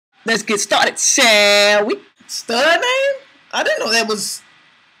Let's get started, shall we? Stud name? I didn't know that was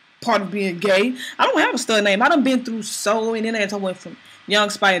part of being gay. I don't have a stud name. I done been through so many names. I went from Young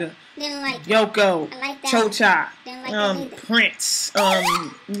Spider, Yoko, Cho-Cha, Prince.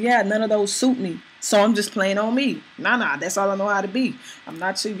 Yeah, none of those suit me. So I'm just playing on me. Nah, that's all I know how to be. I'm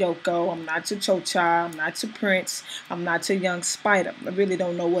not your Yoko. I'm not your Cho-Cha. I'm not your Prince. I'm not your Young Spider. I really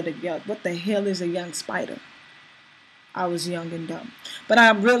don't know what the hell is a Young Spider. I was young and dumb. But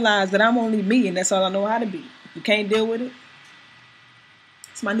I realized that I'm only me, and that's all I know how to be. If you can't deal with it,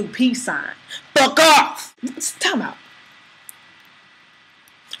 it's my new peace sign. Fuck off! What's time out?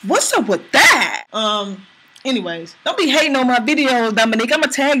 What's up with that? Anyways, don't be hating on my videos, Dominique. I'ma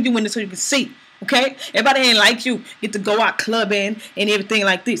tag you in it so you can see. Okay? Everybody ain't like you. Get to go out clubbing and everything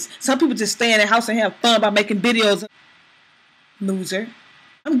like this. Some people just stay in their house and have fun by making videos. Loser.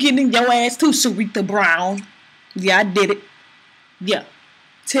 I'm getting in your ass too, Shuretha Brown. Yeah, I did it. Yeah.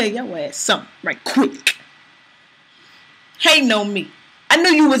 Tell your ass something right quick. Hating on me. I knew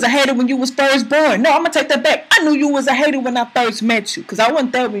you was a hater when you was first born. No, I'm going to take that back. I knew you was a hater when I first met you. Because I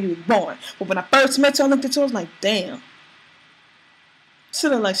wasn't there when you was born. But when I first met you, I looked at you, I was like, damn. She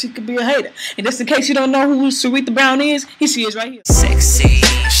look like she could be a hater. And just in case you don't know who Shuretha Brown is, here she is right here. Sexy,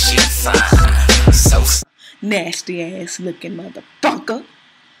 she fine. So nasty ass looking motherfucker.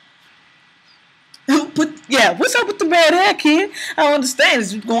 Yeah, what's up with the red hair, kid? I don't understand.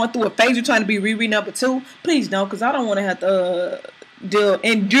 Is you going through a phase? You're trying to be ReRe number 2? Please don't, because I don't want to have to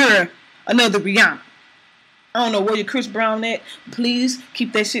endure another Rihanna. I don't know where your Chris Brown at. Please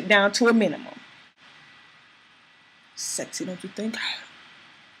keep that shit down to a minimum. Sexy, don't you think?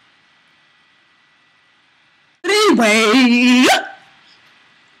 But anyway,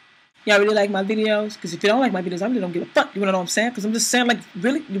 y'all really like my videos? Because if you don't like my videos, I really don't give a fuck. You know what I'm saying? Because I'm just saying, like,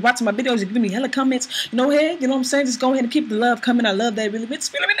 really, you're watching my videos, you're giving me hella comments. You know what I'm saying? Just go ahead and keep the love coming. I love that really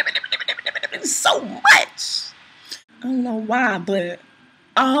so much. I don't know why, but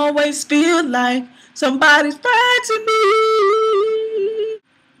I always feel like somebody's fighting me.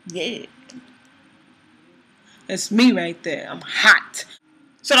 Yeah. That's me right there. I'm hot.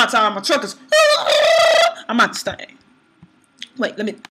 Shout out to all my truckers. I'm out to stay. Wait, let me...